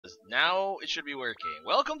Now it should be working.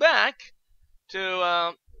 Welcome back to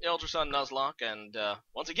the Ultra Sun Nuzlocke, and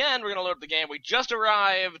once again, we're going to load up the game. We just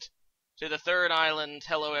arrived to the third island.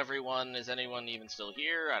 Hello, everyone. Is anyone even still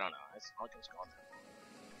here? I don't know. I'll just call it.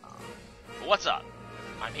 But what's up?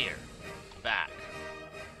 I'm here. I'm back.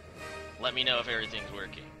 Let me know if everything's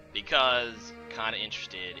working, because kind of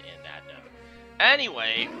interested in that note.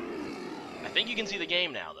 Anyway, I think you can see the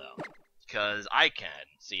game now, though, because I can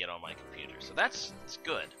see it on my computer, so that's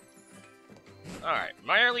good. Alright,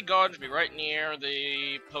 my early guard should be right near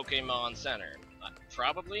the Pokémon Center.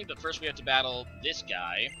 Probably, but first we have to battle this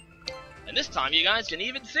guy. And this time you guys can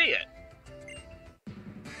even see it!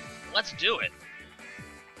 Let's do it!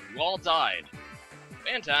 You all died.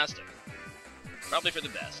 Fantastic. Probably for the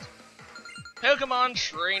best. Pokemon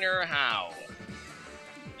Trainer How.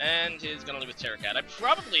 And he's gonna leave with Terracat. I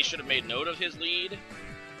probably should have made note of his lead,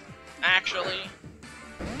 actually.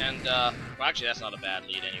 And, well, actually, that's not a bad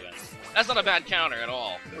lead anyway. That's not a bad counter at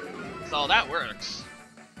all. So that works.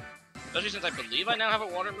 Especially since I believe I now have a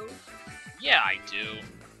water move. Yeah, I do.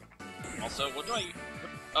 Also, what do I...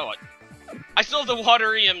 Oh, I still have the water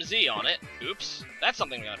EMZ on it. Oops. That's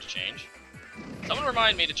something we're gonna have to change. Someone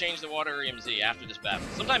remind me to change the water EMZ after this battle.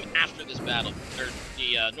 Sometime after this battle. Or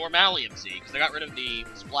the normal EMZ, because I got rid of the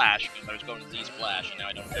Splash, because I was going to Z Splash, and now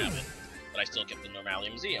I don't have it. But I still kept the normal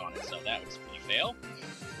EMZ on it, so that was pretty fail.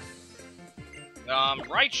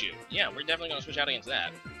 Raichu. Yeah, we're definitely gonna switch out against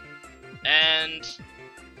that. And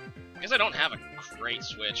I guess I don't have a great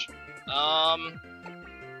switch. Going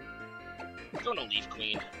to Leaf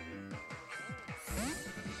Queen.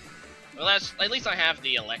 Well, at least I have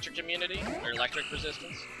the electric immunity, or electric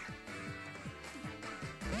resistance.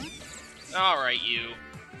 Alright, you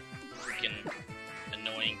freaking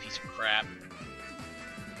annoying piece of crap.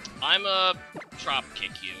 I'm drop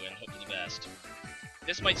kick you and hope for the best.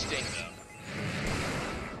 This might sting, though.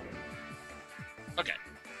 Okay.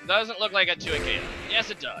 Doesn't look like I got 2 KO. Yes,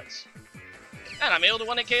 it does. And I'm able to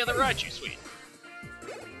 1 KO the Raichu, sweet.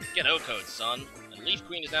 Get O-code, son. And Leaf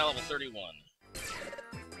Queen is now level 31.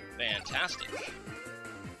 Fantastic.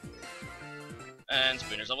 And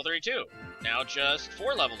Spooner's level 32. Now just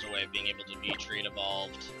 4 levels away of being able to be Treat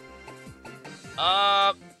Evolved.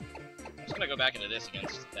 I'm just gonna go back into this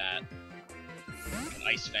against that. And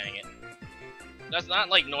Ice Fang it. That's not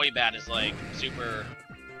like Noibat is like super...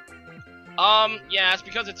 yeah, it's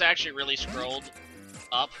because it's actually really scrolled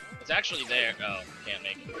up. It's actually there. Oh, can't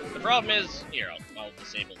make it. The problem is, here, I'll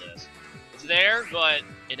disable this. It's there, but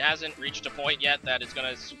it hasn't reached a point yet that it's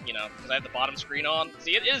gonna, you know, because I have the bottom screen on.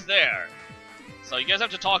 See, it is there. So you guys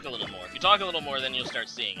have to talk a little more. If you talk a little more, then you'll start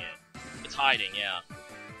seeing it. It's hiding, yeah.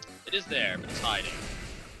 It is there, but it's hiding.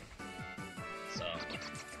 So,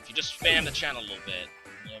 if you just spam the channel a little bit,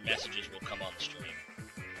 your messages will come on the stream.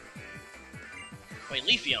 Wait,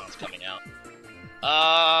 Leafeon's coming out.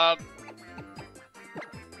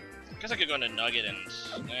 Guess I could go into Nugget and...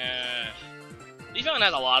 Leafeon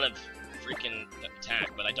has a lot of freaking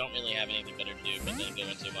attack, but I don't really have anything better to do but then go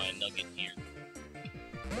into my Nugget here.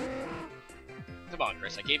 Come on,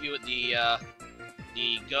 Chris, I gave you the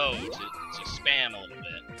go to spam a little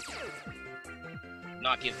bit.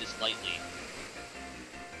 Not give this lightly.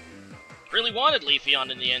 Really wanted Leafeon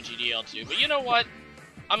in the NGDL2, but you know what?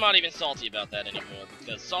 I'm not even salty about that anymore,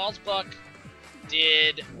 because Salzbuck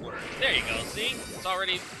did work. There you go, see? It's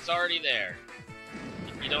already there.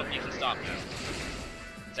 You can stop now.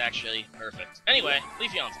 It's actually perfect. Anyway,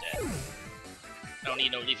 Leafeon's dead. I don't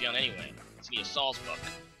need no Leafeon anyway. Let's need a Salzbuck.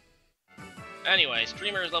 Anyway,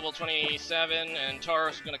 Streamer is level 27, and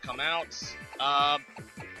Tauros is gonna come out. I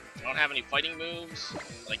don't have any fighting moves,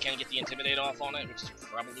 but I can get the Intimidate off on it, which is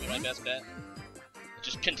probably my best bet.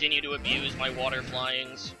 Just continue to abuse my water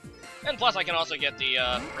flyings. And plus I can also get the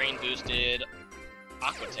rain boosted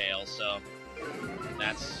Aqua Tail, so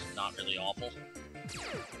that's not really awful.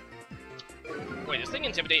 Wait, does this thing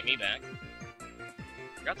intimidate me back?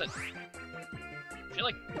 I forgot that. I feel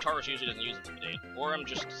like Chores usually doesn't use Intimidate, or I'm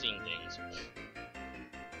just seeing things.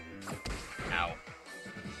 Ow.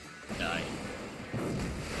 Die.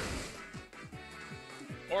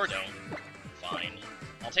 Or don't. Fine.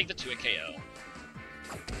 I'll take the 2 KO.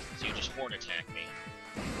 So you just Horn attack me.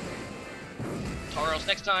 Tauros,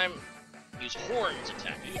 next time, use Horns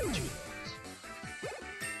attack me. 2 horns.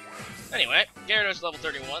 Anyway, Gyarados level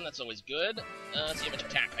 31, that's always good. Let's see how much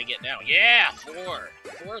attack I get now. Yeah! 4!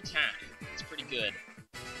 4 attack. That's pretty good.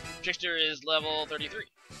 Trickster is level 33.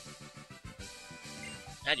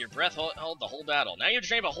 Had your breath hold the whole battle. Now you have to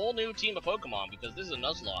train up a whole new team of Pokemon, because this is a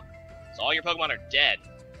Nuzlocke. So all your Pokemon are dead.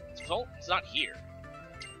 It's not here.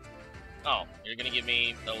 Oh, you're gonna give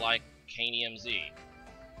me the Lycanium Z.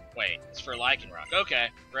 Wait, it's for Lycanroc. Okay,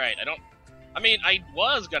 right. I mean, I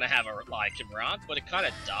was gonna have a Lycanroc, but it kind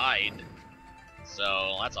of died.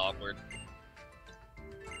 So, that's awkward.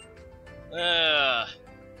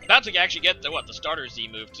 About to actually get the starter Z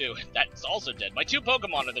move, too. That's also dead. My 2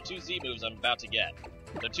 Pokemon are the 2 Z moves I'm about to get.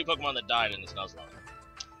 The 2 Pokemon that died in this Nuzlocke.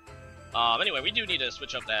 Anyway, we do need to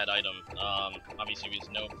switch up that item. Obviously, there's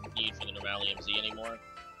no need for the Normalium Z anymore.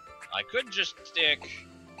 I could just stick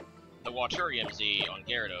the Waturium Z on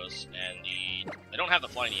Gyarados, and I don't have the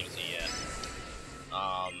Flynium Z yet.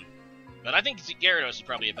 But I think Gyarados is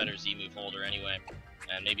probably a better Z move holder anyway.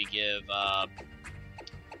 And maybe give, I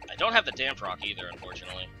don't have the Damproc either,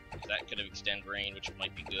 unfortunately. That could have extend rain, which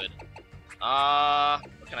might be good.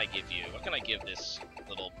 What can I give you? What can I give this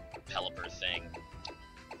little Pelipper thing?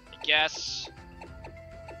 I guess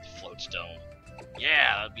Floatstone.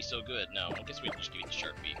 Yeah, that would be so good. No, I guess we can just give you the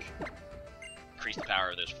Sharp Beak. Increase the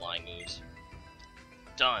power of those flying moves.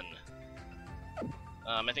 Done.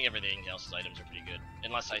 I think everything else's items are pretty good.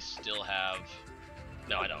 Unless I still have...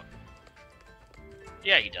 No, I don't.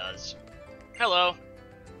 Yeah, he does. Hello.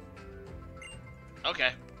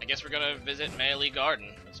 Okay, I guess we're gonna visit Melee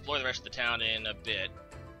Garden. Explore the rest of the town in a bit.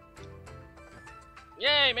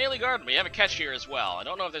 Yay, Melee Garden! We have a catch here as well. I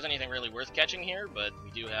don't know if there's anything really worth catching here, but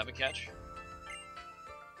we do have a catch.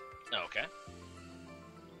 Okay.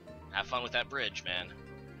 Have fun with that bridge, man.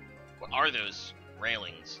 What are those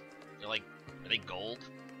railings? They're like, are they gold?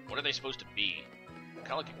 What are they supposed to be?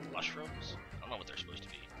 Kind of like mushrooms? I don't know what they're supposed to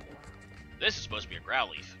be. This is supposed to be a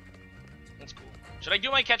Growlithe. That's cool. Should I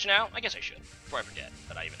do my catch now? I guess I should, before I forget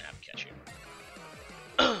that I even have a catch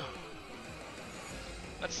here.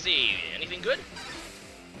 Let's see, anything good?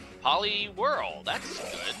 Poliwhirl, that's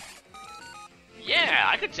good. Yeah,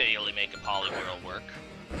 I could totally make a Poliwhirl work.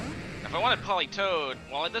 If I wanted Politoed,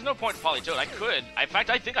 well, there's no point to Politoed. I could. In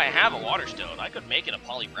fact, I think I have a Water Stone. I could make it a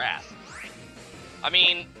Poliwrath. I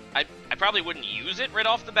mean, I probably wouldn't use it right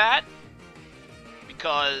off the bat,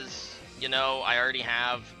 because, you know, I already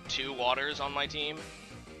have 2 waters on my team.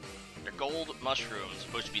 They're gold mushrooms,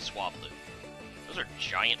 supposed to be Swablu. Those are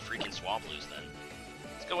giant freaking Swablus, then.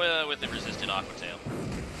 Let's go with the Resisted Aqua Tail.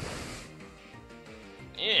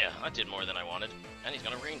 Yeah, that did more than I wanted. And he's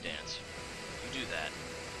gonna Rain Dance. You do that.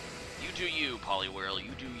 You do you, Poliwhirl,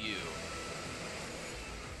 you do you.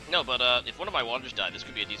 No, but if one of my waters died, this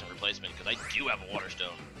could be a decent replacement, because I do have a Water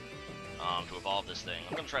Stone to evolve this thing.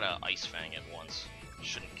 I'm gonna try to Ice Fang it once.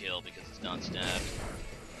 Shouldn't kill because it's not stabbed.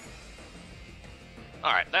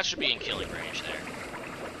 Alright, that should be in killing range there.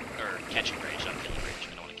 Or catching range, not killing range.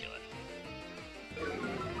 I don't want to kill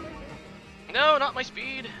it. No, not my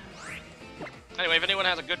speed! Anyway, if anyone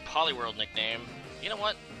has a good Poliwhirl nickname, you know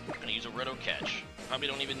what? I'm gonna use a Roto Catch. Probably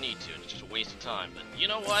don't even need to, it's just a waste of time, but you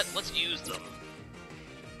know what? Let's use them.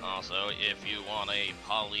 Also, if you want a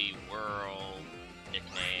Poliwhirl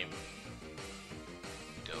nickname,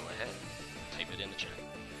 go ahead. Type it in the chat.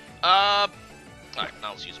 Alright,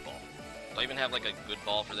 now let's use a ball. Do I even have, like, a good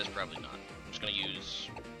ball for this? Probably not. I'm just gonna use,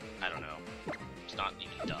 I don't know. It's not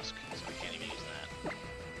even Dusk, so I can't even use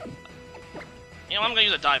that. You know, I'm gonna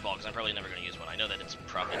use a dive ball, because I'm probably never gonna use one. I know that it's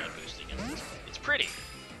probably not boosted against this. It's pretty.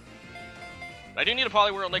 But I do need a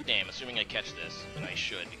Poliwhirl nickname, assuming I catch this. And I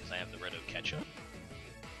should, because I have the Roto Catch-up.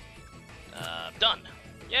 Done.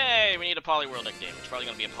 Yay, we need a Poliwhirl nickname. It's probably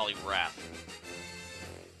gonna be a Poliwrath.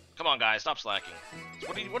 Come on, guys, stop slacking. So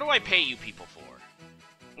what do I pay you people for?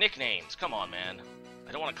 Nicknames, come on, man.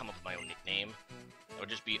 I don't want to come up with my own nickname. That would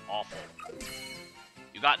just be awful.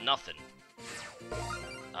 You got nothing.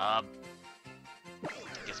 I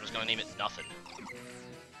guess I'm just gonna name it Nothing.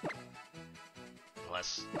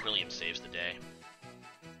 Unless William saves the day.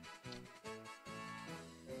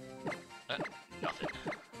 Nothing.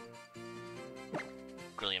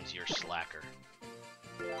 William's your slacker.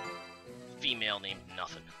 Female named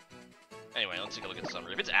Nothing. Anyway, let's take a look at the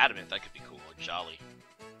summary. If it's Adamant, that could be cool, like Jolly.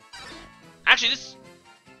 Actually, this...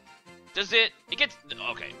 Does it... It gets...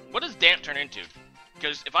 Okay, what does Damp turn into?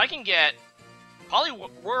 Because if I can get...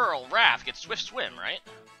 Poliwhirl Wrath gets Swift Swim, right?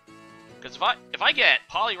 Because if I get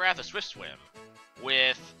Poliwrath a Swift Swim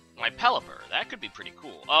with my Pelipper, that could be pretty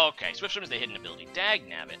cool. Oh, okay, Swift Swim is the hidden ability.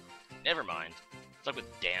 Dagnabbit. Never mind. It's like with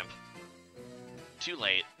Damp. Too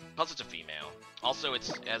late. Plus it's a female. Also, it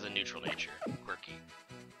has a neutral nature. Quirky.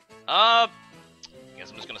 I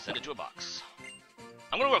guess I'm just gonna send it to a box.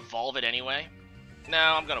 I'm gonna evolve it anyway. No,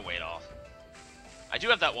 I'm gonna wait off. I do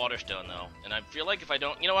have that Water Stone, though, and I feel like if I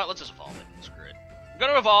don't... You know what? Let's just evolve it. Screw it. I'm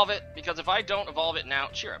gonna evolve it, because if I don't evolve it now...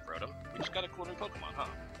 Cheer up, Rotom. We just got a cool new Pokemon, huh?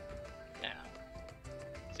 Yeah.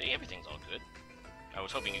 See, everything's all good. I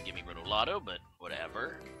was hoping you'd give me Rotolotto, but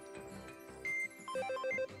whatever.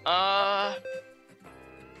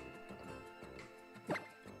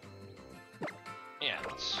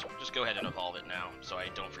 let's go ahead and evolve it now, so I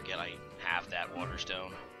don't forget I have that water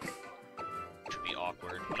stone. Which would be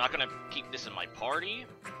awkward. I'm not gonna keep this in my party,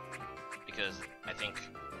 because I think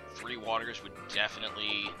 3 waters would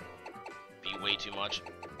definitely be way too much.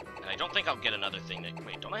 And I don't think I'll get another thing that...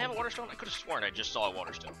 Wait, don't I have a water stone? I could have sworn I just saw a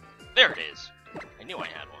water stone. There it is! I knew I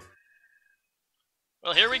had one.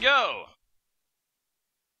 Well, here we go!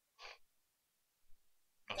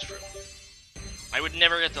 That's true. I would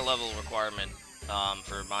never get the level requirement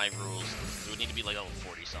for my rules. It would need to be like level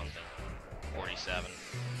 40-something. 47.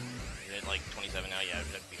 Is it like 27 now? Yeah, it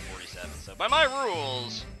would have to be 47. So by my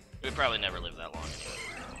rules, it would probably never live that long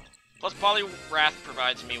anyway. Plus, Poliwrath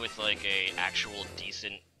provides me with like a actual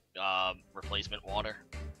decent replacement water,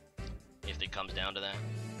 if it comes down to that.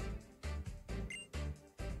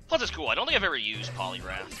 Plus, it's cool. I don't think I've ever used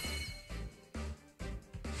Poliwrath.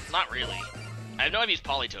 Not really. I know I've used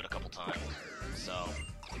Politoed a couple times, so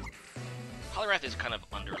Poliwrath is kind of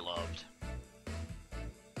underloved.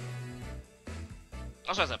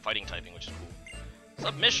 Also has that fighting typing, which is cool.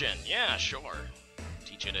 Submission, yeah, sure.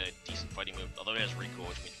 Teach it a decent fighting move, although it has recoil,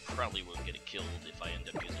 which means you probably won't get it killed if I end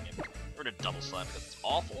up using it. Or to double slap because it's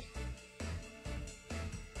awful.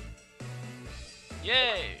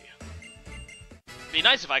 Yay! It'd be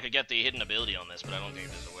nice if I could get the hidden ability on this, but I don't think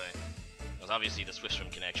there's a way. Because obviously the Swift Swim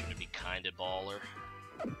connection would be kinda baller.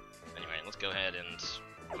 Anyway, let's go ahead and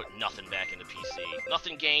put nothing back into PC.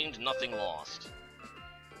 Nothing gained, nothing lost.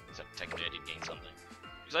 Except technically I did gain something.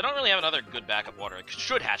 Because I don't really have another good backup water. I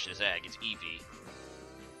should hatch this egg, it's Eevee.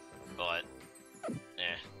 But,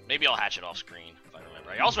 maybe I'll hatch it off screen, if I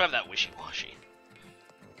remember. I also have that Wishy-Washy.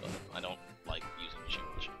 But I don't like using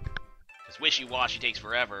Wishy-Washy. Because Wishy-Washy takes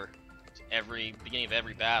forever. Every beginning of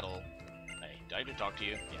every battle. Hey, did I just talk to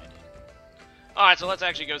you? Yeah, I did. Alright, so let's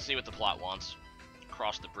actually go see what the plot wants.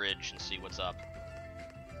 Cross the bridge and see what's up.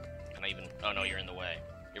 Can I even... Oh no, you're in the way.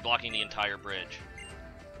 You're blocking the entire bridge.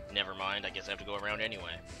 Never mind, I guess I have to go around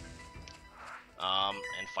anyway.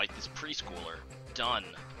 And fight this preschooler. Done.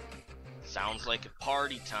 Sounds like a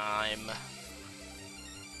party time.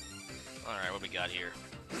 Alright, what we got here?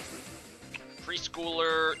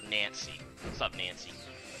 Preschooler Nancy. What's up, Nancy?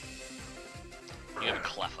 You have a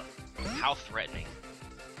Cleffa. How threatening.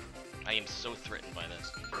 I am so threatened by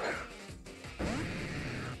this.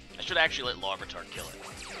 I should actually let Larvitar kill it.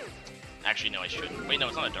 Actually, no, I shouldn't. Wait, no,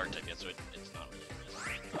 it's not a dark type yet, so it's not really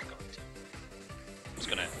a dark type. I'm just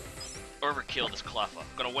gonna overkill this Cleffa.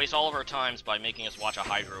 I'm gonna waste all of our times by making us watch a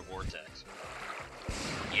Hydro Vortex.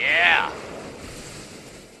 Yeah!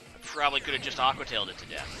 I probably could have just Aquatailed it to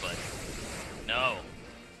death, but no.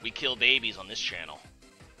 We kill babies on this channel.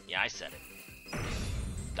 Yeah, I said it.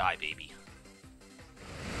 Die, baby.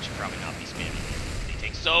 Should probably not be spamming. They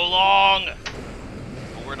take so long!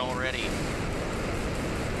 Bored already.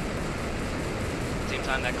 At the same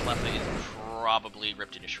time, that Cleffa is probably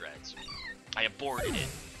ripped into shreds. I aborted it.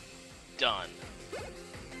 Done.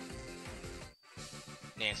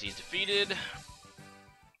 Nancy's defeated.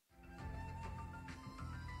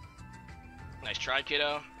 Nice try,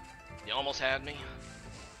 kiddo. You almost had me.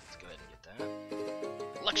 Let's go ahead and get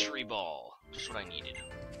that. Luxury Ball. Just what I needed.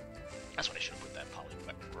 That's what I should have put that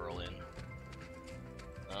Pearl in.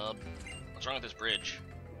 What's wrong with this bridge?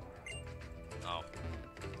 Oh.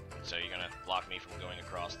 So you're gonna block me from going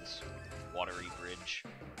across this watery bridge.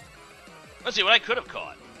 Let's see what I could have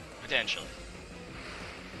caught. Potentially.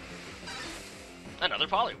 Another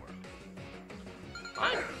Poliwhirl.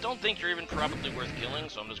 I don't think you're even probably worth killing,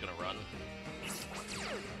 so I'm just gonna run.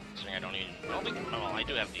 Considering I don't think... Oh, I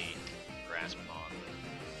do have the Grasp on.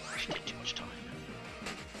 I should take too much time.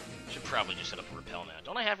 Should probably just set up a Repel now.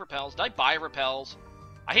 Don't I have Repels? Did I buy Repels?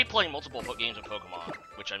 I hate playing multiple games of Pokemon,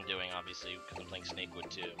 which I'm doing, obviously, because I'm playing Snakewood,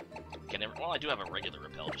 too. Well, I do have a regular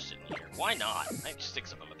Repel just sitting here. Why not? I have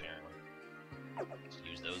 6 of them, apparently. Let's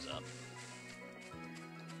use those up.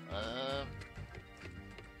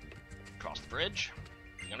 Cross the bridge.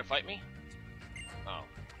 You gonna fight me? Oh,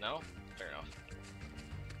 no? Fair enough.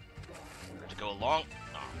 To go along...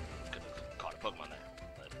 Oh, could have caught a Pokemon there.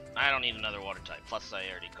 But I don't need another water type. Plus, I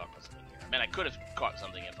already caught something here. I mean, I could have caught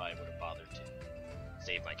something if I would have bothered to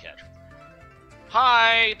save my catch.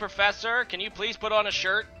 Hi, Professor! Can you please put on a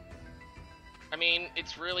shirt? I mean,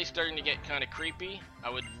 it's really starting to get kind of creepy. I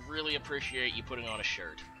would really appreciate you putting on a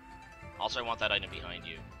shirt. Also, I want that item behind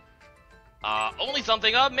you. Only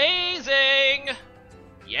something amazing!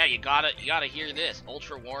 Yeah, you gotta hear this.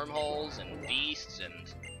 Ultra wormholes and beasts and...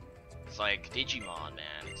 It's like Digimon,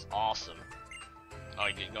 man. It's awesome. Oh,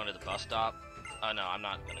 you're going to the bus stop? Oh, no, I'm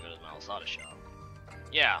not gonna go to the Malasada shop.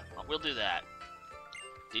 Yeah, we'll do that.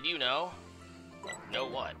 Did you know? Know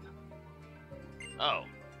what? Oh.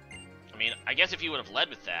 I mean, I guess if he would have led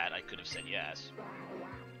with that, I could have said yes.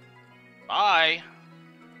 Bye!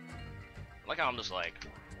 I like how I'm just like...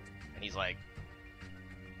 And he's like...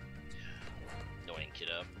 Annoying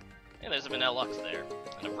kiddo. And there's a Vanilla Lux there.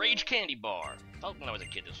 And a Rage Candy Bar. I thought when I was a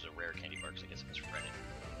kid this was a rare candy bar, because I guess it was Reddit.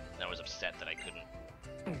 And I was upset that I couldn't...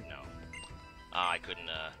 No. I couldn't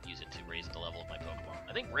use it to raise the level of my Pokemon.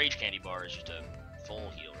 I think Rage Candy Bar is just a full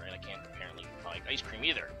heal, right? I can't apparently like Ice Cream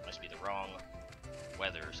either. Must be the wrong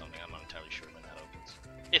weather or something. I'm not entirely sure when that opens.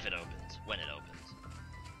 If it opens. When it opens.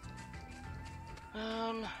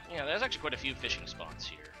 Yeah, there's actually quite a few fishing spots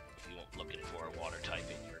here, if you're looking for a water type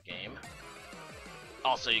in your game.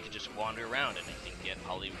 Also, you can just wander around and I think get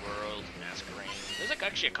Poliwhirl, Masquerain. There's like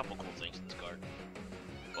actually a couple cool things in this card.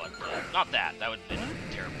 But, not that. That would have been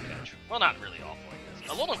a terrible catch. Well, not really awful, I guess.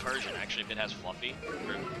 A Alolan Persian, actually, if it has Fluffy,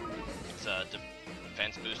 it's a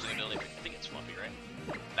defense boosting ability. I think it's Fluffy, right?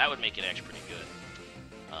 That would make it actually pretty good.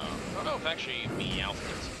 I don't know if actually Meowth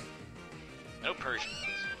gets it. No Persian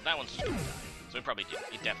does. That one's just gonna die. So it probably did.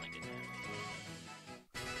 It definitely did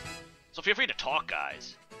that. So feel free to talk,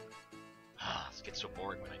 guys. This gets so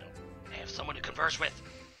boring when I don't have someone to converse with.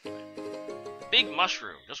 Big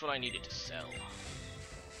Mushroom, just what I needed to sell.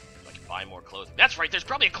 I can buy more clothing. That's right, there's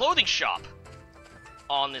probably a clothing shop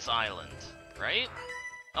on this island, right?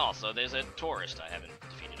 Also, there's a tourist I haven't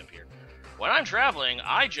defeated up here. When I'm traveling,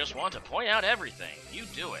 I just want to point out everything. You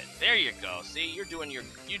do it. There you go. See, you're doing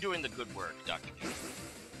the good work, Dr. J.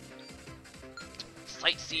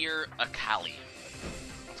 Sightseer Akali.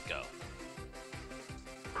 Let's go.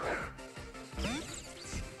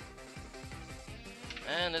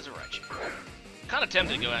 And there's a Raichu. Kind of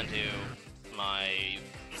tempted to go into my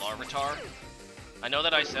Larvitar. I know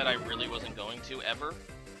that I said I really wasn't going to ever,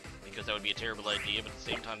 because that would be a terrible idea, but at the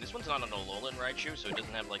same time, this one's not an Alolan Raichu, so it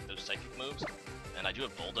doesn't have like those psychic moves, and I do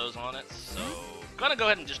have Bulldoze on it, so I'm gonna go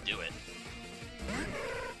ahead and just do it.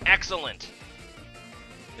 Excellent!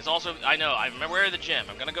 It's also, I know, I'm aware of the gym.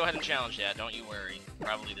 I'm gonna go ahead and challenge that, don't you worry.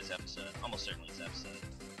 Probably this episode. Almost certainly this episode.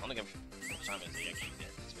 I don't think I've... What time is it actually?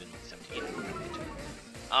 It's been like 17 minutes.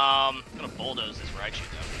 I'm gonna Bulldoze this Raichu,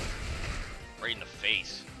 though. Right in the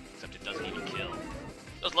face. Except it doesn't even kill.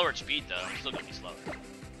 It does lowered speed, though. I'm still gonna be slower.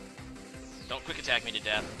 Don't quick attack me to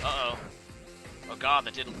death. Uh-oh. Oh god,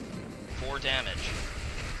 that did 4 damage.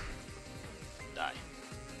 Die.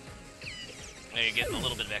 Now you get a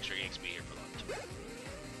little bit of extra EXP here for that.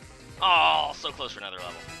 Oh, so close for another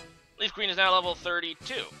level. Leaf Queen is now level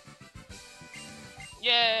 32.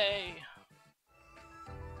 Yay!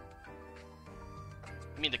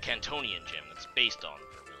 I mean the Cantonian gym that's based on the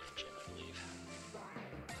Vermilion gym, I believe.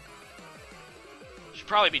 Should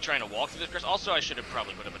probably be trying to walk through this course. Also, I should have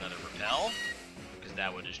probably put up another Repel, because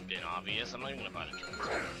that would have just been obvious. I'm not even gonna bother killing this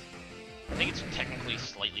one. I think it's technically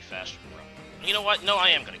slightly faster than Rogue. You know what? No, I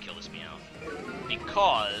am gonna kill this Meowth.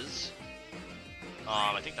 Because...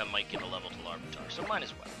 I think that might give a level to Larvitar, so might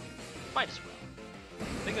as well. Might as well. I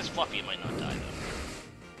think this Fluffy might not die, though.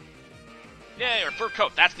 Yay, or Fur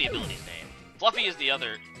Coat, that's the ability's name. Fluffy is the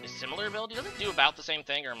other, is similar ability. Does it do about the same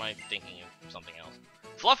thing, or am I thinking of something else?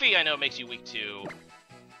 Fluffy, I know, makes you weak to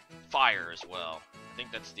fire as well. I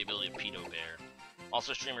think that's the ability of Pedo Bear.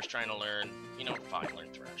 Also, streamers trying to learn, you know, fine, learn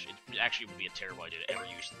Thrash. It actually would be a terrible idea to ever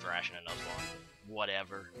use Thrash in a Nuzlocke.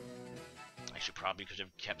 Whatever. I should probably could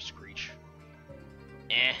have kept Screech.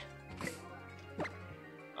 Eh.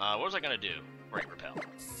 What was I gonna do? Right, Repel.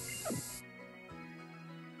 Is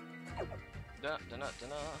there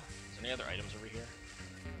any other items over here?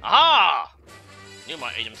 Aha! Knew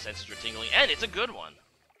my item senses were tingling, and it's a good one!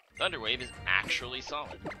 Thunder Wave is actually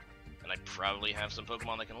solid. And I probably have some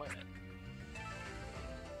Pokemon that can learn it.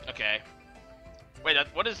 Okay. Wait,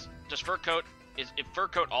 what is... Does Fur Coat... Is Fur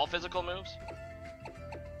Coat all physical moves?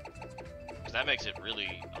 Because that makes it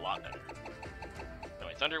really a lot better.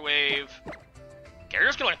 Anyway, Thunder Wave...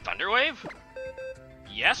 Gyarados can learn Thunder Wave?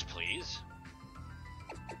 Yes, please.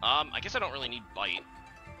 I guess I don't really need Bite.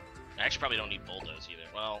 I actually probably don't need Bulldoze either.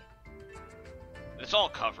 Well... It's all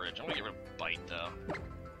coverage. I'm gonna get rid of Bite, though.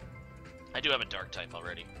 I do have a Dark type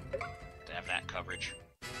already. To have that coverage.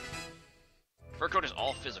 Fur Coat is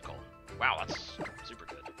all physical. Wow, that's super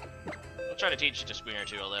good. I'll try to teach it to Spooner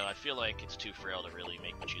too, although I feel like it's too frail to really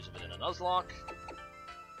make much use of it in a Nuzlocke.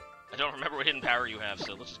 I don't remember what hidden power you have,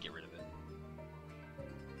 so let's just get rid of it.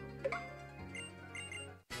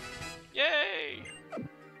 Yay!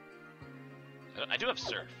 I do have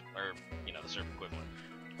Surf, or, you know, the Surf equivalent.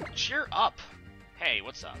 Cheer up! Hey,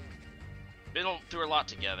 what's up? Been through a lot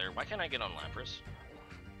together. Why can't I get on Lapras?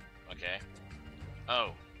 Okay.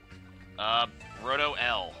 Oh. Roto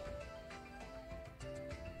L.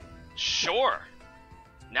 Sure!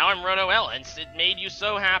 Now I'm Roto Ellens. It made you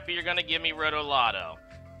so happy you're gonna give me Roto Lotto.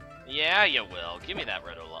 Yeah, you will. Give me that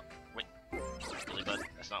Roto Lotto. Wait, really, bud?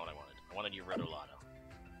 That's not what I wanted. I wanted your Roto Lotto.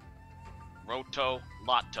 Roto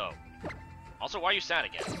Lotto. Also, why are you sad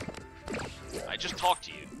again? I just talked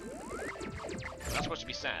to you. You're not supposed to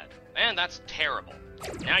be sad. And that's terrible.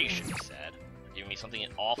 Now you should be sad. You're giving me something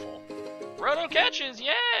awful. Roto catches!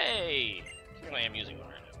 Yay! Apparently I'm using one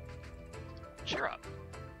right now. Cheer up.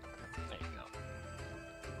 There you go.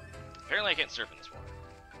 Apparently I can't surf in this one.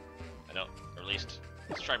 I don't. Or at least,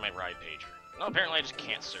 let's try my ride pager. No, apparently I just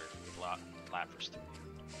can't surf with Lapras 3.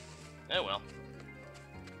 Oh well.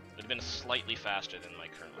 It would have been slightly faster than my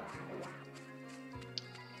current one.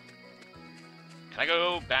 Can I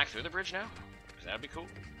go back through the bridge now? Because that would be cool.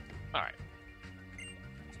 Alright.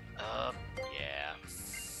 Yeah.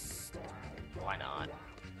 Why not?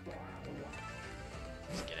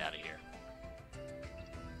 Let's get out of here.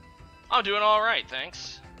 I'm doing alright,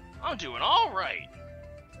 thanks. I'm doing alright.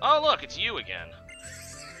 Oh, look, it's you again.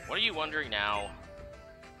 What are you wondering now?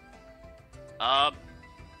 I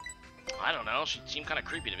don't know. She seemed kind of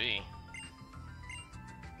creepy to me.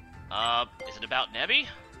 Is it about Nebby?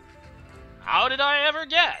 How did I ever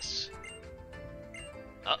guess?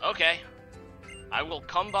 Okay. I will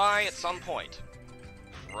come by at some point.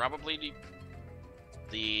 Probably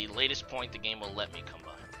the latest point the game will let me come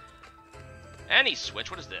by. Any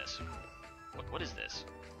switch, what is this? What is this?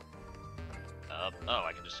 Oh,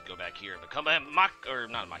 I can just go back here. But come back, not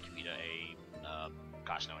a Makivita,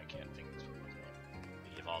 gosh, now I can't think of this one.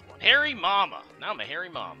 The evolved one. Hairy Mama! Now I'm a Hairy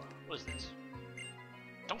Mama. What is this?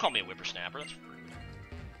 Don't call me a whippersnapper, that's rude.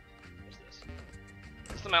 What is this?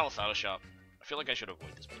 Is this the Malasado shop? I feel like I should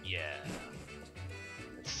avoid this one. Yeah.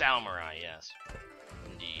 Samurai, yes.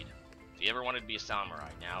 Indeed. If you ever wanted to be a samurai,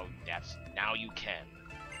 now you can.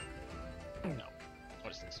 No.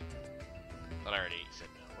 What is this? I thought I already said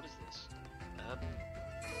no. What is this?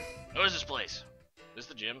 What is this place? Is this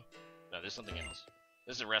the gym? No, there's something else.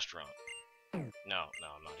 This is a restaurant. No,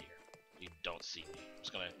 I'm not here. You don't see me. I'm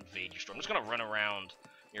just gonna invade your store. I'm just gonna run around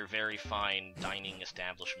your very fine dining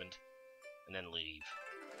establishment and then leave.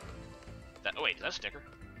 Oh wait, is that a sticker?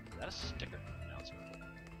 Is that a sticker? No, it's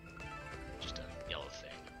just a yellow thing.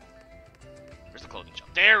 Where's the clothing shop?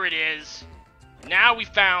 There it is! Now we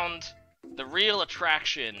found the real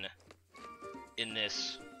attraction in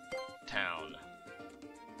this town.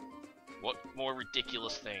 What more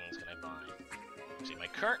ridiculous things can I buy? See, my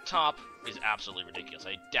current top is absolutely ridiculous.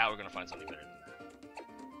 I doubt we're gonna find something better than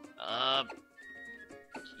that.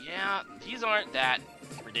 Yeah, these aren't that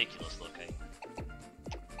ridiculous looking.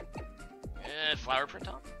 Flower print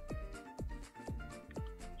top?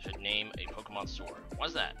 Should name a Pokemon sword.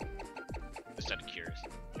 What's that? Just out of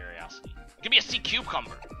curiosity. It could be a sea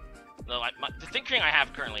cucumber. No, the thinking I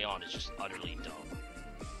have currently on is just utterly dumb.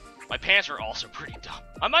 My pants are also pretty dumb.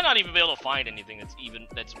 I might not even be able to find anything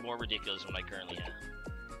that's more ridiculous than I currently have.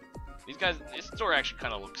 These guys, this store actually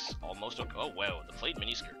kind of looks almost okay. Oh wow, the plaid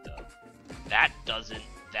miniskirt though. That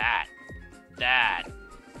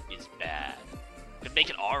is bad. Could make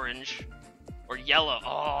it orange or yellow.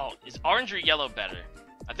 Oh, is orange or yellow better?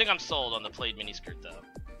 I think I'm sold on the plaid miniskirt though.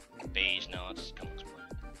 Beige, no, that just kind of looks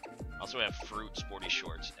bland. Also, we have fruit sporty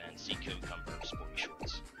shorts and sea cucumber sporty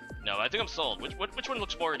shorts. No, I think I'm sold. Which one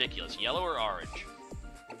looks more ridiculous, yellow or orange?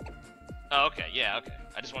 Oh, okay, yeah, okay.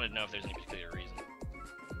 I just wanted to know if there's any particular reason.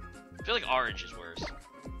 I feel like orange is worse.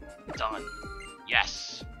 Done.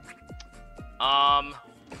 Yes. Oh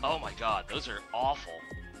my god, those are awful.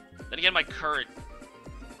 Then again, my current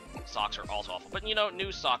socks are also awful. But you know,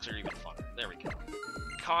 new socks are even funner. There we go.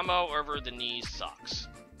 Camo over the knees socks.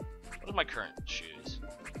 What are my current shoes?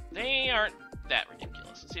 They aren't that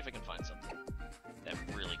ridiculous. Let's see if I can find something that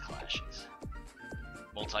really clashes.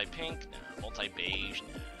 Multi-pink? No. Multi-beige?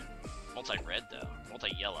 No. Multi-red, though.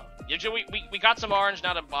 Multi-yellow. We got some orange,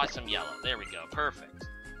 now to buy some yellow. There we go. Perfect.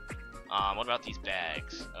 What about these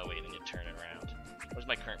bags? Oh, wait, I need to turn it around. What does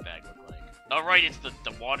my current bag look like? Oh, right, it's the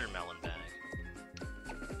watermelon bag.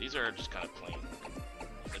 These are just kind of plain.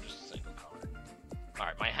 They're just a single color.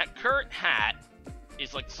 Alright, my current hat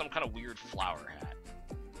is like some kind of weird flower hat.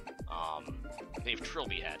 They have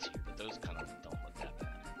trilby hats here, but those kind of don't look that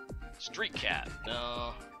bad. Street cap,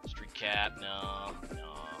 no. Street cap, no.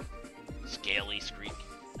 Scaly street.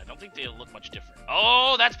 I don't think they look much different.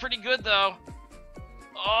 Oh, that's pretty good though.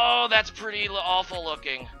 Oh, that's pretty awful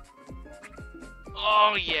looking.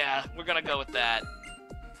 Oh yeah, we're gonna go with that.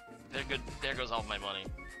 They're good. There goes all my money.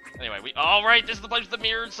 Anyway, all right. This is the place with the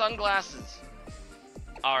mirrored sunglasses.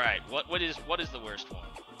 All right. What is the worst one?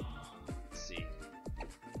 Let's see.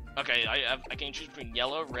 Okay, I can choose between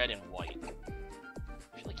yellow, red, and white.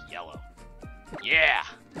 I feel like yellow. Yeah.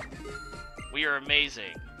 We are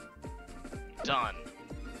amazing. Done.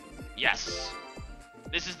 Yes.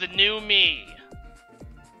 This is the new me.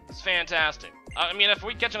 It's fantastic. I mean, if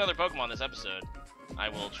we catch another Pokemon this episode, I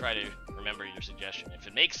will try to remember your suggestion, if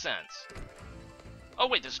it makes sense. Oh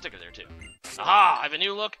wait, there's a sticker there too. Aha! I have a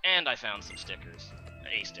new look, and I found some stickers.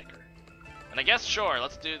 A sticker. And I guess, sure,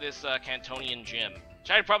 let's do this Cantonian gym.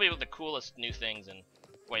 Which I had probably one of the coolest new things in...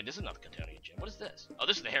 Wait, this is not the Cantonian gym. What is this? Oh,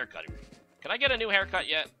 this is the haircut. Can I get a new haircut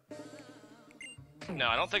yet? No,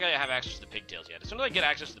 I don't think I have access to the pigtails yet. As soon as I get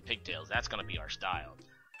access to the pigtails, that's going to be our style.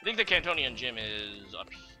 I think the Cantonian gym is up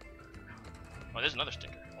here. Oh, there's another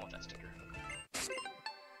sticker. I want that sticker.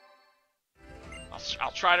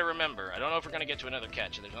 I'll try to remember. I don't know if we're going to get to another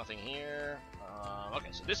catch. There's nothing here.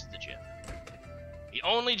 Okay, so this is the gym. The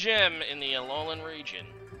only gym in the Alolan region.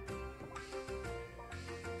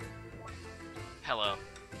 Hello.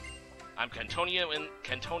 I'm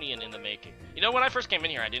Cantonian in the making. You know, when I first came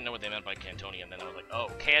in here, I didn't know what they meant by Cantonian. Then I was like, oh,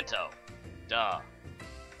 Kanto. Duh.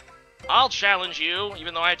 I'll challenge you,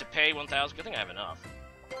 even though I had to pay 1,000. Good thing I have enough.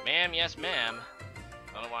 Ma'am, yes, ma'am.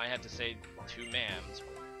 I don't know why I had to say 2 ma'ams.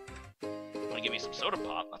 Want to give me some soda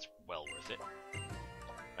pop? That's well worth it.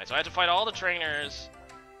 Alright, so I had to fight all the trainers,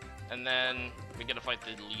 and then we get to fight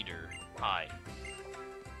the leader. Hi.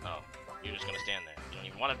 Oh, you're just gonna stand there. You don't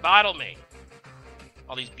even want to battle me!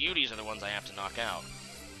 All these beauties are the ones I have to knock out.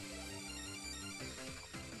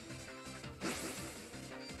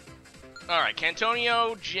 Alright,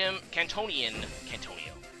 Cantonian Gym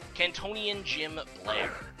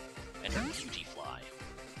Blair, and her Beauty Fly.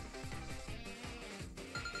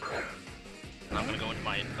 And I'm gonna go into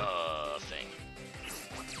my, thing.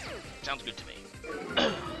 Sounds good to me.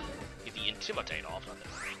 Get the Intimidate off, not the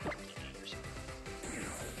leaders.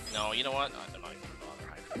 No, you know what? I'm not even gonna bother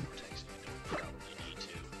Hyper Vortex. I don't probably need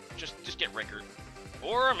to. Just get Rickard.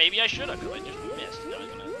 Or maybe I should have, because I just missed. And I was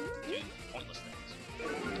gonna do pointless things.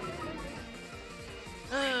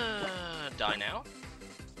 Die now?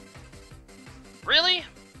 Really?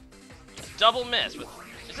 Double miss. With,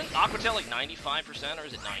 isn't Aquatail like 95% or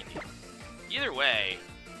is it 90? Either way,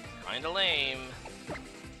 kinda lame.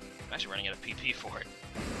 I'm actually running out of PP for it.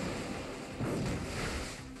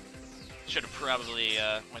 Should have probably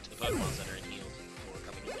went to the Pokemon Center and healed before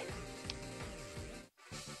coming in here.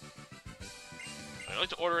 I'd like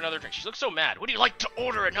to order another drink. She looks so mad. Would you like to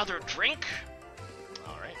order another drink?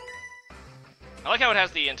 Alright. I like how it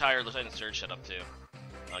has the entire Lieutenant Surge set up too.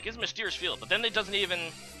 It gives a mysterious feel, but then it doesn't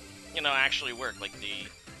even, you know, actually work. Like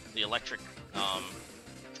the electric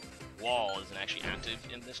wall isn't actually active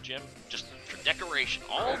in this gym, just for decoration.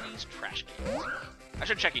 All these trash cans. I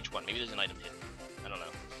should check each one. Maybe there's an item hidden. I don't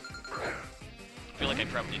know. I feel like I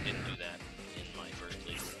probably didn't do that in my first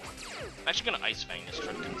playthrough. I'm actually gonna Ice Fang this to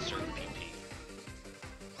try to conserve PP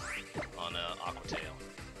on Aquatail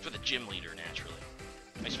for the gym leader naturally.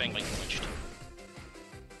 Ice Fang might glitch too.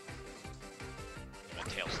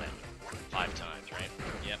 Tail slam 5 times, right?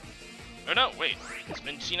 Yep. Oh no, wait.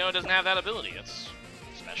 Vincino doesn't have that ability. That's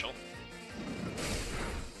special.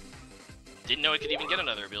 Didn't know it could even get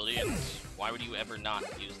another ability, and why would you ever not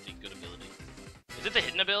use the good ability? Is it the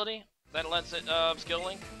hidden ability that lets it skill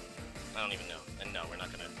link? I don't even know. And no, we're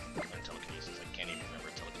not gonna learn telekinesis. I can't even remember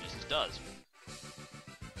what telekinesis does.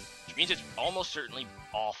 Which means it's almost certainly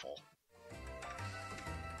awful.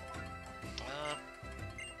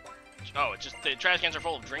 Oh, it's just the trash cans are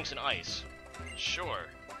full of drinks and ice. Sure.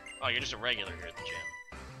 Oh, you're just a regular here at the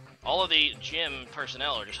gym. All of the gym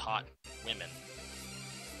personnel are just hot women.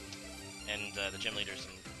 And the gym leader's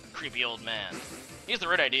some creepy old man. He has the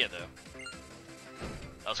right idea, though.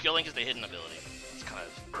 Oh, Skill Link is the hidden ability. It's kind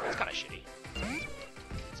of shitty.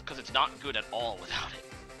 It's because it's not good at all without it.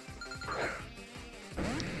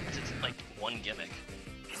 It's like one gimmick.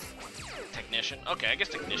 Technician. Okay, I guess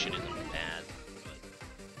Technician isn't bad.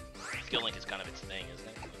 Skill Link is kind of its thing, isn't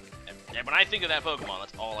it? And when I think of that Pokemon,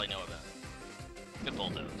 that's all I know about it. Good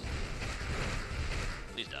Bulldoze.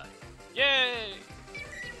 Please die. Yay!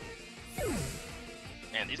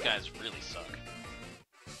 Man, these guys really suck.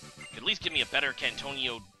 Could at least give me a better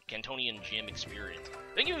Cantonian gym experience.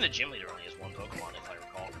 I think even the gym leader only has 1 Pokemon, if I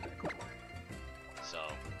recall correctly. So,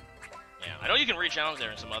 yeah. I know you can re-challenge there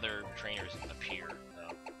and some other trainers appear,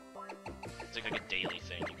 though. It's like a daily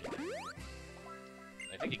thing you can do.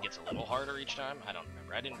 I think it gets a little harder each time. I don't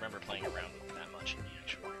remember. I didn't remember playing around with it that much in the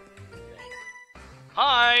actual thing.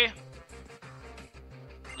 Hi!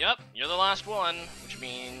 Yep, you're the last one, which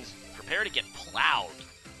means prepare to get plowed.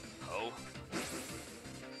 Ho.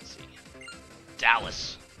 Let's see.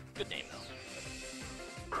 Dallas. Good name,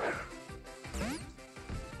 though.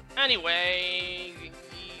 Anyway,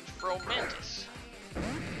 Fromantis.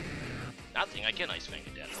 Nothing. I can Ice Fang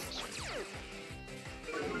to death almost.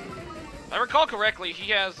 If I recall correctly,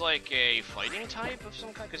 he has like a fighting type of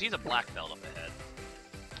some kind, because he's a black belt up ahead.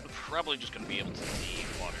 I'm probably just going to be able to see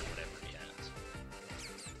water whatever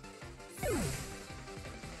he has.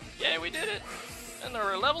 Yeah, we did it! And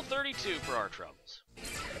we're level 32 for our troubles.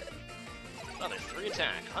 Another 3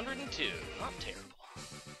 attack, 102. Not terrible.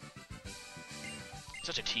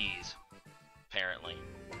 Such a tease, apparently.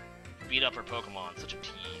 Beat up our Pokemon, such a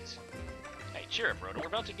tease. Hey, cheer up, Rotom. We're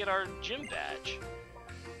about to get our gym badge.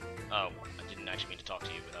 Oh, I didn't actually mean to talk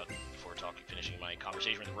to you before finishing my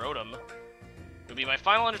conversation with Rotom. It will be my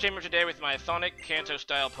final entertainment today with my Thonic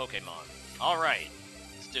Kanto-style Pokemon. Alright,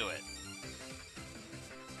 let's do it.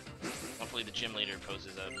 Hopefully the gym leader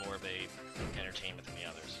poses more of a entertainment than the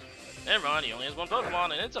others. Never mind, he only has one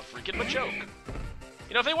Pokemon, and it's a freaking Machoke.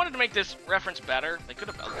 You know, if they wanted to make this reference better, they could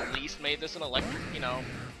have at least made this an electric, you know,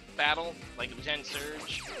 battle, like Lieutenant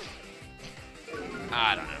Surge.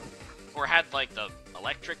 I don't know. Or had, like, the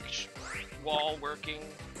electric wall working.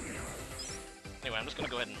 Anyway, I'm just gonna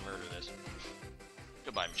go ahead and murder this.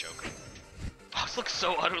 Goodbye, Machoke. Oh, this looks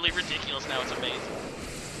so utterly ridiculous now, it's amazing.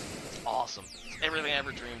 It's awesome. It's everything I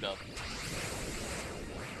ever dreamed of.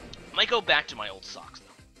 I might go back to my old socks,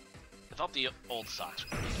 though. I thought the old socks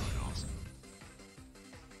were pretty darn awesome.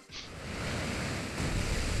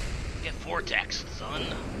 Get Vortex, son.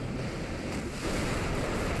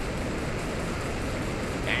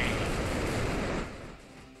 Bang.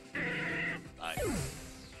 Bye.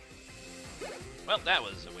 Well, that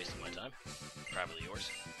was a waste of my time. Probably yours.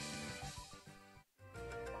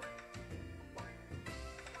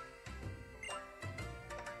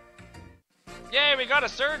 Yay, we got a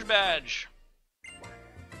Surge badge!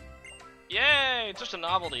 Yay! It's just a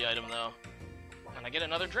novelty item, though. And I get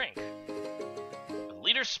another drink. With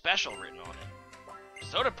Leader Special written on it.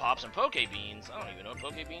 Soda Pops and Poke Beans. I don't even know what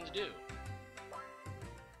Poke Beans do.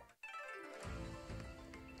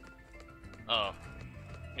 Oh.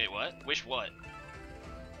 Wait, what? Wish what?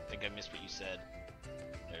 I think I missed what you said.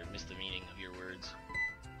 Or missed the meaning of your words.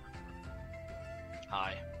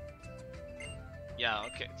 Hi. Yeah,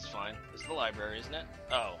 okay, it's fine. This is the library, isn't it?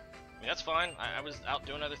 Oh. I mean, that's fine. I was out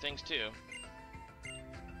doing other things, too.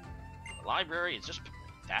 The library is just...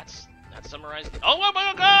 That's summarized... Oh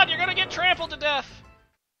my god! You're gonna get trampled to death!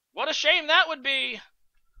 What a shame that would be!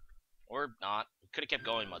 Or not. Could have kept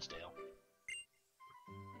going, Mudsdale.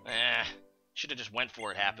 Should have just went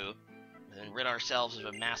for it, Hapu. And then rid ourselves of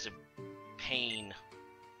a massive pain.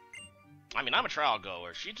 I mean, I'm a trial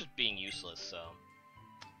goer. She's just being useless, so...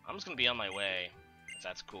 I'm just gonna be on my way. If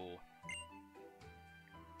that's cool.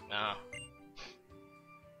 Nah.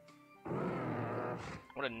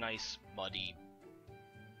 What a nice, muddy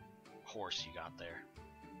horse you got there.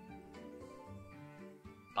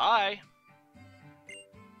 Bye!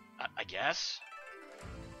 I guess?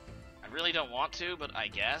 I really don't want to, but I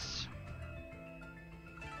guess?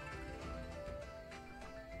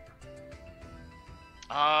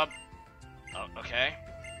 Oh, okay.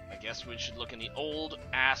 I guess we should look in the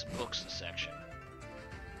old-ass books section.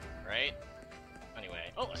 Right?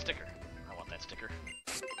 Anyway. Oh, a sticker. I want that sticker.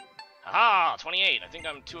 Aha! 28! I think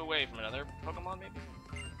I'm 2 away from another Pokemon, maybe?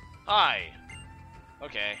 Hi!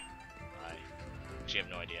 Okay. Hi. Actually, I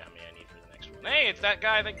have no idea how many I need for the next one. Hey, it's that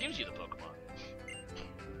guy that gives you the Pokemon.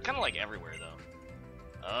 Kind of like everywhere, though.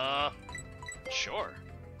 Sure.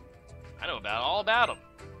 I know all about him.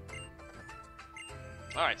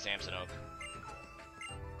 Alright, Samson Oak.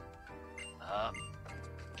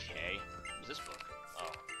 Okay. What's this book? Oh,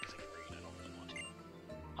 I can read. I don't really want to.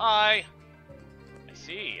 Hi! I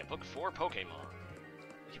see. A book for Pokemon.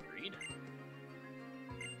 Did you read?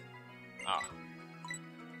 Ah.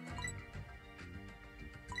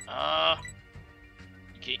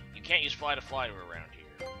 You can't use Fly to around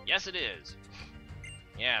here. Yes, it is.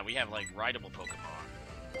 Yeah, we have, like, rideable Pokemon.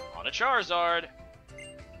 On a Charizard!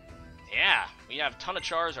 Yeah, we have a ton of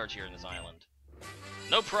Charizards here in this island.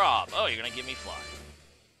 No prob. Oh, you're gonna give me Fly.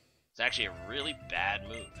 It's actually a really bad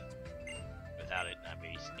move. Without it, I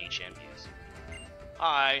mean, HM, yes.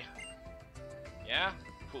 Hi. Yeah?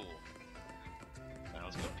 Cool. Now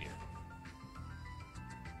let's go up here.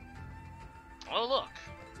 Oh, look.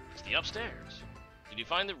 It's the upstairs. Did you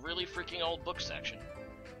find the really freaking old book section?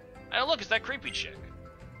 Oh, look, it's that creepy chick.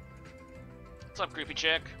 What's up, creepy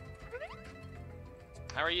chick?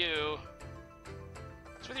 How are you?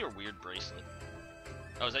 What's with your weird bracelet?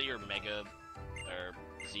 Oh, is that your Mega, or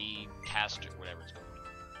Z Cast, or whatever it's called?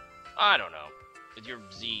 I don't know. It's your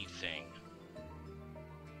Z thing.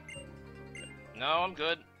 No, I'm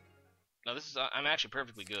good. No, this is, I'm actually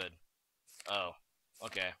perfectly good. Oh,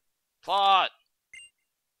 okay. Plot!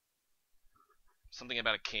 Something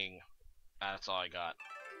about a king. That's all I got.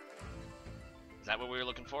 Is that what we were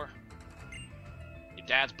looking for? Your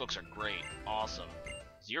dad's books are great. Awesome.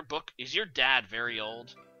 Is your dad very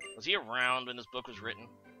old? Was he around when this book was written?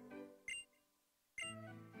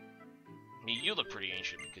 I mean, you look pretty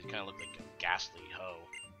ancient because you kind of look like a ghastly hoe.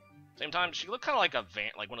 Same time, she looked kind of like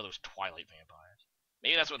like one of those Twilight vampires.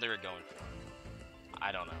 Maybe that's what they were going for.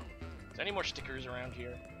 I don't know. Is there any more stickers around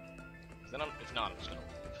here? Then if not, I'm just gonna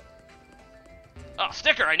leave. Oh,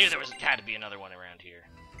 sticker! I knew there had to be another one around here.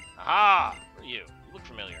 Aha! Who are you? You look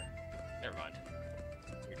familiar. Never mind.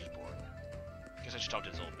 You're just bored. Guess I should talk to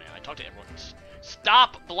this old man. I talk to everyone.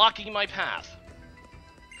 Stop blocking my path!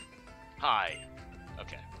 Hi.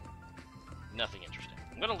 Okay. Nothing interesting.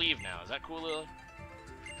 I'm gonna leave now. Is that cool, Lily?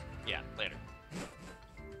 Yeah, later.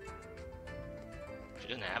 She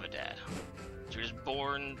doesn't have a dad. She was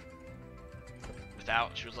born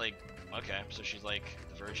without... She was like... Okay, so she's like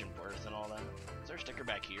the virgin birth and all that. Is there a sticker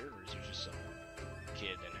back here, or is there just some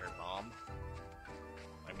kid and her mom?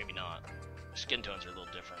 Or maybe not. Skin tones are a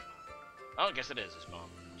little different. Oh, I guess it is his mom.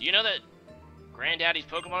 Do you know that Granddaddy's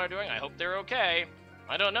Pokemon are doing? I hope they're okay.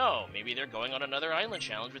 I don't know. Maybe they're going on another island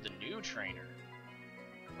challenge with a new trainer.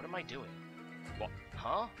 What am I doing? What?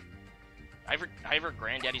 Huh? Ivor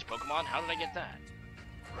Granddaddy's Pokemon? How did I get that?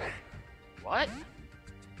 What?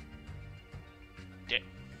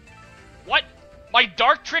 What? My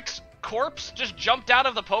Dartrix corpse just jumped out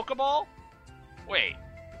of the Pokeball? Wait,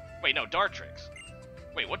 no, Dartrix.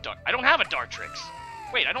 Wait, what I don't have a Dartrix.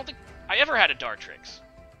 Wait, I don't think I ever had a Dartrix.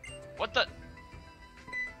 What the?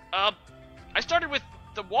 I started with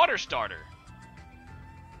the water starter.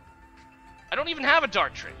 I don't even have a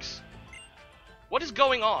Dartrix. What is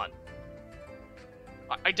going on?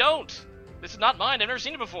 I don't. This is not mine. I've never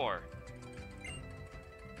seen it before.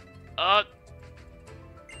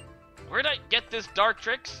 Where'd I get this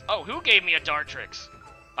Dartrix? Oh, who gave me a Dartrix?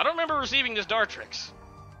 I don't remember receiving this Dartrix.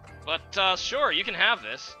 But, sure, you can have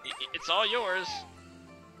this. It's all yours.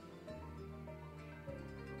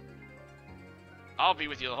 I'll be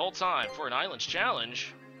with you the whole time for an island's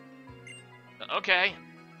challenge. Okay.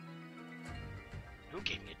 Who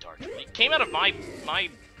gave me a Dartrix? It came out of my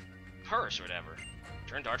purse or whatever.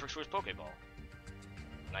 Turned Dartrix to his Pokeball.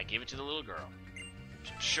 And I gave it to the little girl.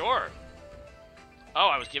 Sure. Oh,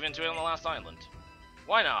 I was given to it on the last island.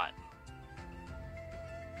 Why not?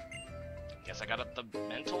 Guess I got the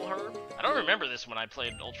mental herb? I don't remember this when I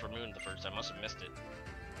played Ultra Moon the first time. I must have missed it.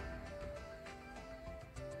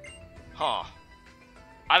 Huh.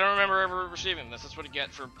 I don't remember ever receiving this. That's what you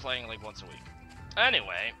get for playing like once a week.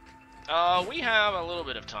 Anyway, we have a little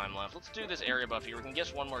bit of time left. Let's do this area buff here. We can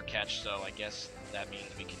guess one more catch, so I guess that means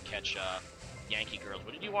we can catch Yankee Girls.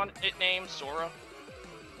 What did you want it named? Sora?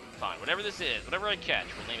 Fine, whatever this is, whatever I catch,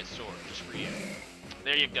 we'll name it Sora, just for you.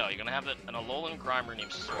 There you go, you're gonna have an Alolan Grimer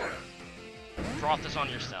named Sora. Draw this on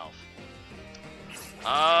yourself.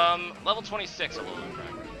 Level 26 Alolan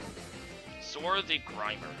Grimer. Sora the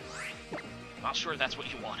Grimer. Not sure if that's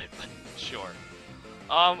what you wanted, but sure.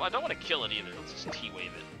 I don't want to kill it either, let's just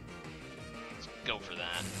T-Wave it. Let's go for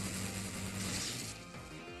that.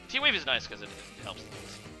 T-Wave is nice because it helps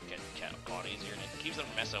things get caught easier, and it keeps them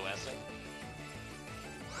from SOSing.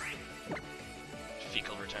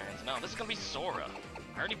 Fecal returns. No, this is gonna be Sora.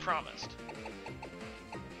 I already promised.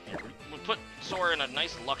 Here, we'll put Sora in a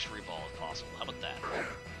nice luxury ball if possible. How about that?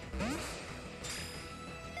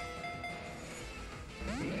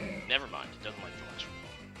 Never mind, it doesn't like the luxury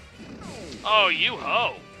ball. Oh, you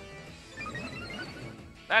ho!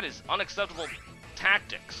 That is unacceptable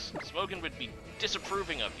tactics. Smokin would be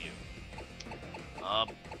disapproving of you.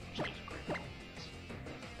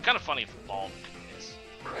 Kind of funny if Ball could miss.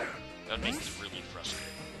 That would make this really frustrating.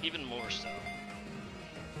 Even more so.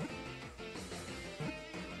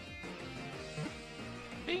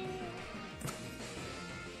 Bing!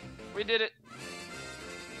 We did it!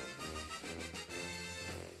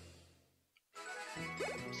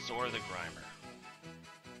 Sora the Grimer.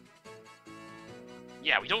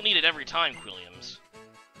 Yeah, we don't need it every time, Quilliams.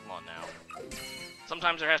 Come on now.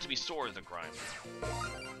 Sometimes there has to be Sora the Grimer.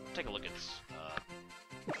 Take a look at this.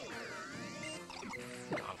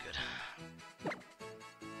 I'm good.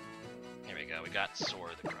 Here we go, we got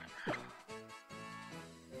Sora the Grimer.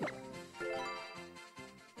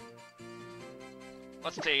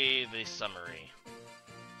 Let's take the summary.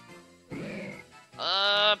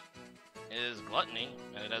 It is gluttony,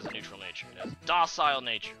 and it has a neutral nature. It has docile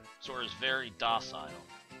nature. Sora is very docile.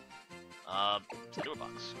 Let's do a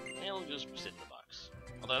box. Yeah, we'll just sit in the box.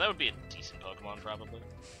 Although that would be a decent Pokemon, probably.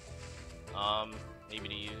 Maybe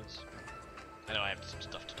to use. I know I have some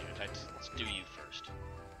stuff to do. In fact, let's do you first.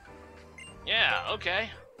 Yeah, okay.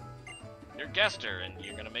 You're Gester, and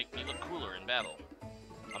you're gonna make me look cooler in battle.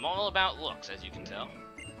 I'm all about looks, as you can tell.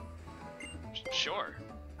 sure.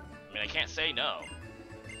 I mean, I can't say no.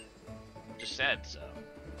 Just said so.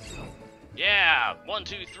 Yeah! 1,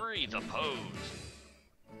 2, 3, the pose.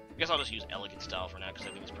 I guess I'll just use elegant style for now, because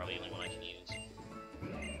I think it's probably the only one I can use.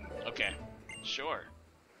 Okay, sure.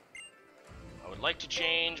 I would like to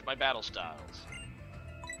change my battle styles.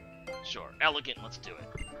 Sure, elegant, let's do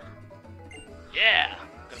it. Yeah!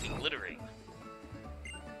 Gonna be glittering.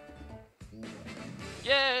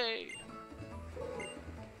 Yay!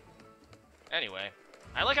 Anyway,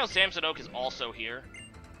 I like how Samson Oak is also here.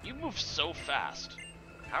 You move so fast.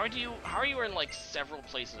 How are you in like several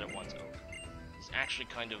places at once, Oak? It's actually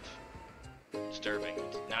kind of disturbing.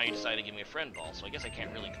 Now you decide to give me a friend ball, so I guess I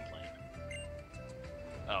can't really complain.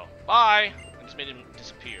 Oh, bye! I just made him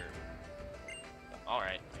disappear.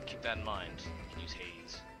 Alright, I keep that in mind. I can use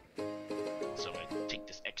haze. So I'm gonna take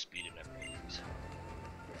this X speed and never use.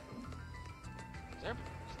 There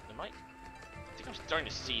might. I think I'm starting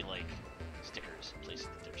to see like stickers in places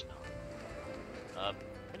that there's not.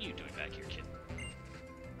 What are you doing back here, kid?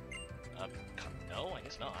 No, I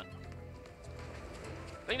guess not.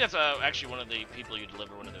 I think that's actually one of the people you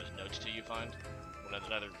deliver one of those notes to. You find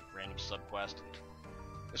another random subquest.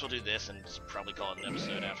 I guess we'll do this and just probably call it an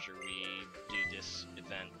episode after we do this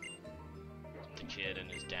event. The kid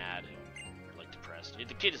and his dad are like depressed.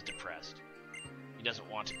 The kid is depressed. He doesn't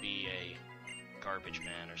want to be a garbage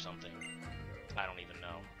man or something. I don't even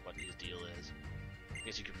know what his deal is. I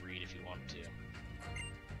guess you could read if you wanted to.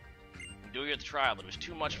 I'm doing it at the trial, but it was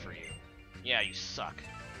too much for you. Yeah, you suck.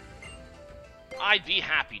 I'd be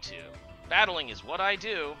happy to. Battling is what I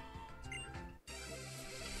do.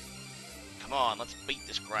 Come on, let's beat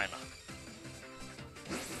this Grimer.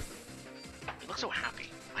 He looks so happy.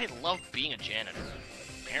 I love being a janitor.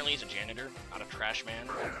 Apparently he's a janitor, not a trash man.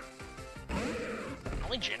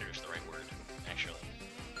 Only janitor's the right word, actually.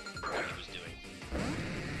 What he was doing.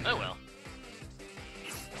 Oh well.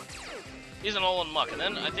 He's an Alolan Muck, and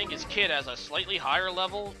then I think his kid has a slightly higher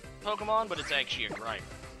level Pokemon, but it's actually a Grimer,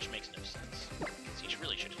 which makes no sense. So he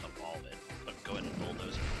really should just evolve it, but go ahead and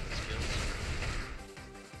bulldoze it with skills.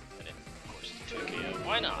 And it, of course, it's a 2KO.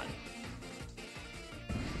 Why not?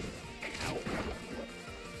 Ow.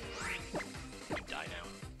 You die now.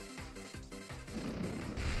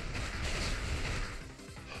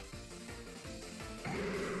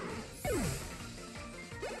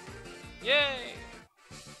 Yay!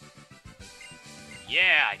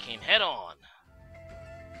 Yeah, I came head on.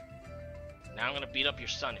 Now I'm gonna beat up your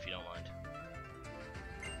son if you don't mind.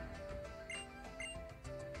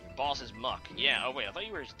 Your boss is Muck. Yeah, oh wait, I thought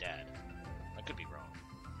you were his dad. I could be wrong.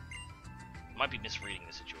 I might be misreading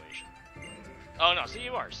the situation. Oh no, so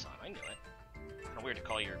you are his son, I knew it. Kinda weird to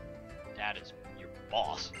call your dad as your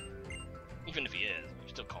boss. Even if he is, you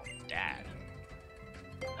still call him dad.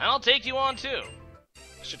 And I'll take you on too.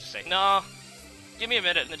 I should just say, no, give me a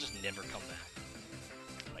minute and then just never come back.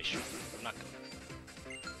 I should. I'm not going.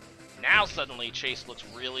 Now suddenly Chase looks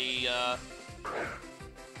really,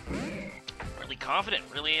 really confident,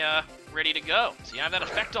 really, ready to go. See, I have that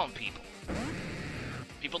effect on people.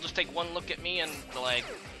 People just take one look at me and they're like,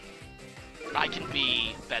 I can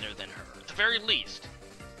be better than her. At the very least,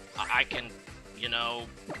 I can, you know,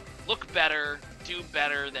 look better, do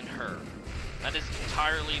better than her. That is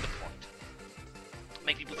entirely the point.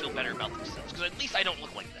 Make people feel better about themselves, because at least I don't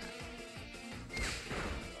look like that.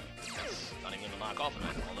 That's not even gonna knock off an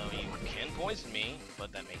item, although you can poison me,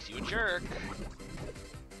 but that makes you a jerk.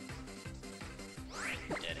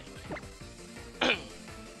 You're dead anyway.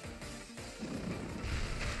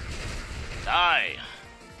 Die!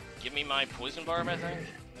 Give me my poison barb, I think?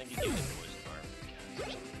 I think you give me the poison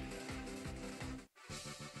barb.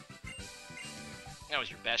 Yeah, that was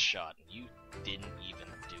your best shot, and you didn't even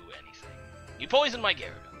do anything. You poisoned my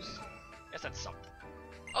Gyarados. Guess that's something.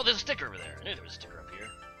 Oh, there's a sticker over there. I knew there was a sticker up here.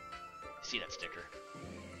 See that sticker.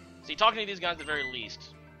 See, talking to these guys at the very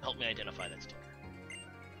least helped me identify that sticker.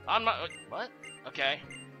 On my... What? Okay.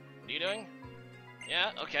 What are you doing?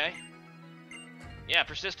 Yeah, okay. Yeah,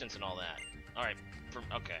 persistence and all that. Alright.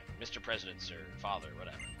 Okay. Mr. President, sir, father,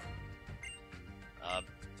 whatever. A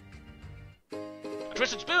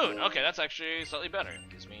Twisted Spoon! Okay, that's actually slightly better. It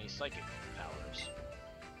gives me psychic powers.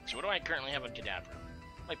 So what do I currently have on Kadabra?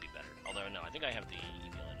 Might be better. Although, no, I think I have the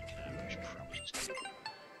Evian Kadabra. I should probably just do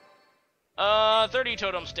it. 30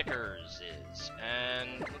 totem stickers is.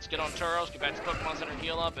 And let's get on Chores, get back to Pokemon Center,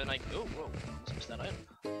 heal up, and I... Oh, whoa. Let's miss that item.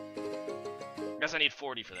 I guess I need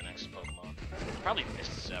 40 for the next Pokemon. Probably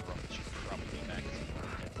missed several. Should probably be back.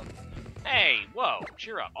 Hey, whoa,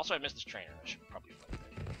 cheer up. Also, I missed this trainer. I should probably put it.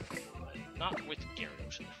 But not with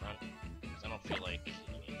Gyarados in the front, because I don't feel like you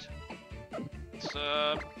need to. Let's,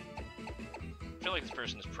 I feel like this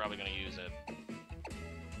person is probably going to use a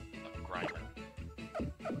grind them.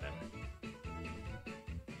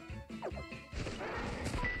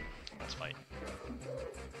 Let's fight.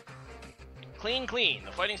 Clean, clean.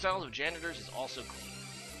 The fighting styles of janitors is also clean.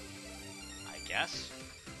 I guess.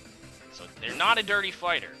 So they're not a dirty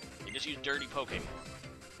fighter. They just use dirty Pokémon.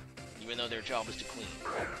 Even though their job is to clean.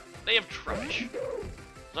 They have Trubbish.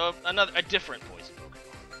 So a different poison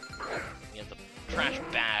Pokemon. You have the trash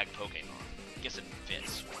bag Pokemon. I guess it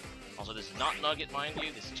fits. Also, this is not Nugget, mind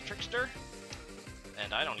you. This is Trickster.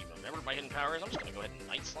 And I don't even remember what my hidden power is. I'm just gonna go ahead and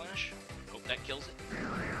Night Slash. Hope that kills it.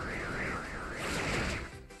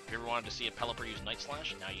 If you ever wanted to see a Pelipper use Night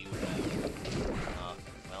Slash, now you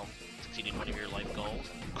well, succeeded in one of your life goals.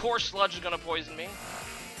 Of course, Sludge is gonna poison me.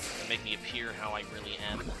 And make me appear how I really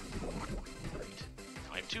am. Right.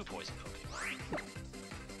 Now I have 2 poison Pokemon.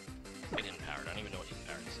 Get hidden power. I don't even know what hidden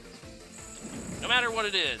power this is. No matter what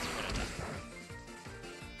it is, you're gonna die.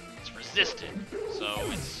 It's resisted, so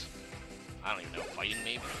it's... I don't even know, fighting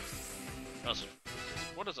maybe?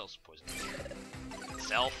 What else poison?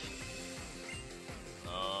 Self?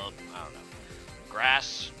 I don't know.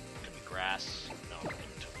 Grass? Could be grass. No, it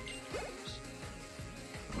totally can't be grass.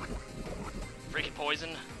 Freaking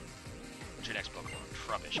poison? What's your next Pokemon?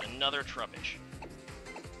 Trubbish. Another Trubbish.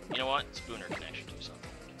 You know what? Spooner can actually do something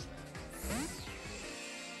against that.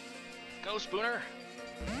 Go, Spooner!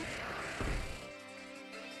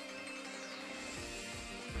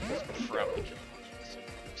 It's probably killing one.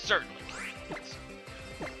 Certainly killing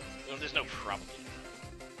one. There's no probably.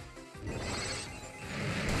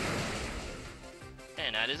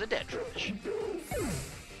 And that is a dead Trubbish.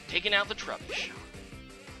 Taking out the Trubbish.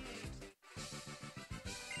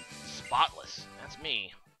 Spotless. That's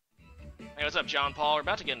me. Hey, what's up, John Paul? We're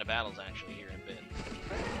about to get into battles, actually, here in a bit.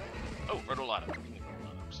 Oh, Rotolotto. Give me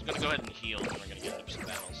Rotolotto. I'm just gonna go ahead and heal, and we're gonna get into some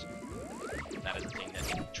battles. If that is the thing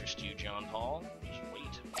that interests you, John Paul, just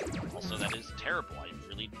wait. Also, that is terrible. I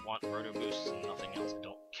really want Roto boosts and nothing else. I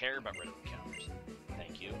don't care about Roto encounters.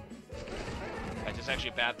 Thank you. In fact, it's actually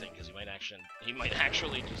a bad thing, because he might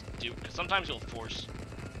actually just do... Because sometimes he'll force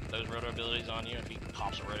those Roto abilities on you. If he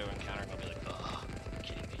pops a Roto encounter, he'll be like, ugh, you're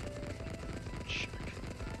kidding me. Sure.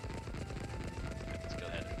 Let's go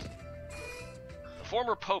ahead and... The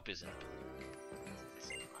former Pope is in it.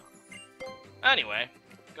 Anyway,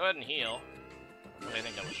 go ahead and heal. I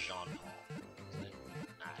think that was Jean Paul. Isn't it?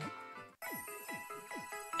 I don't know.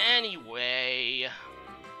 Anyway,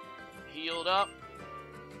 healed up.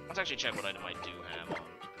 Let's actually check what item I do have on.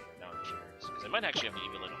 Now I'm curious, because I might actually have the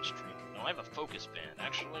Evolite on stream. No, I have a Focus Band.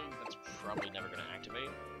 Actually, that's probably never going to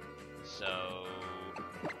activate. So,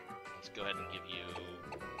 let's go ahead and give you...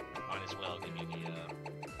 Might as well give you the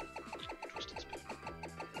Twisted Spoon.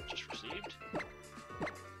 Just received.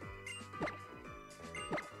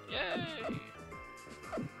 Yay!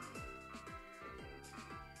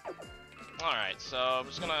 Alright, so I'm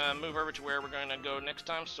just gonna move over to where we're gonna go next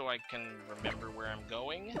time so I can remember where I'm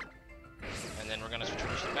going. And then we're gonna switch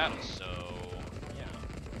over to some battles, so yeah.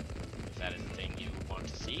 If that is the thing you want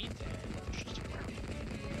to see, then you should stick around.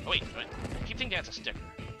 Oh wait, I keep thinking that's a sticker.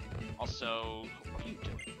 Also, what are you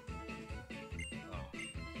doing? Oh,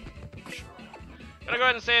 sure. Gonna go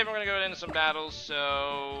ahead and save, we're gonna go into some battles,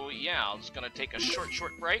 so yeah, I'm just gonna take a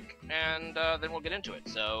short break, and then we'll get into it,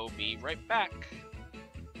 so be right back.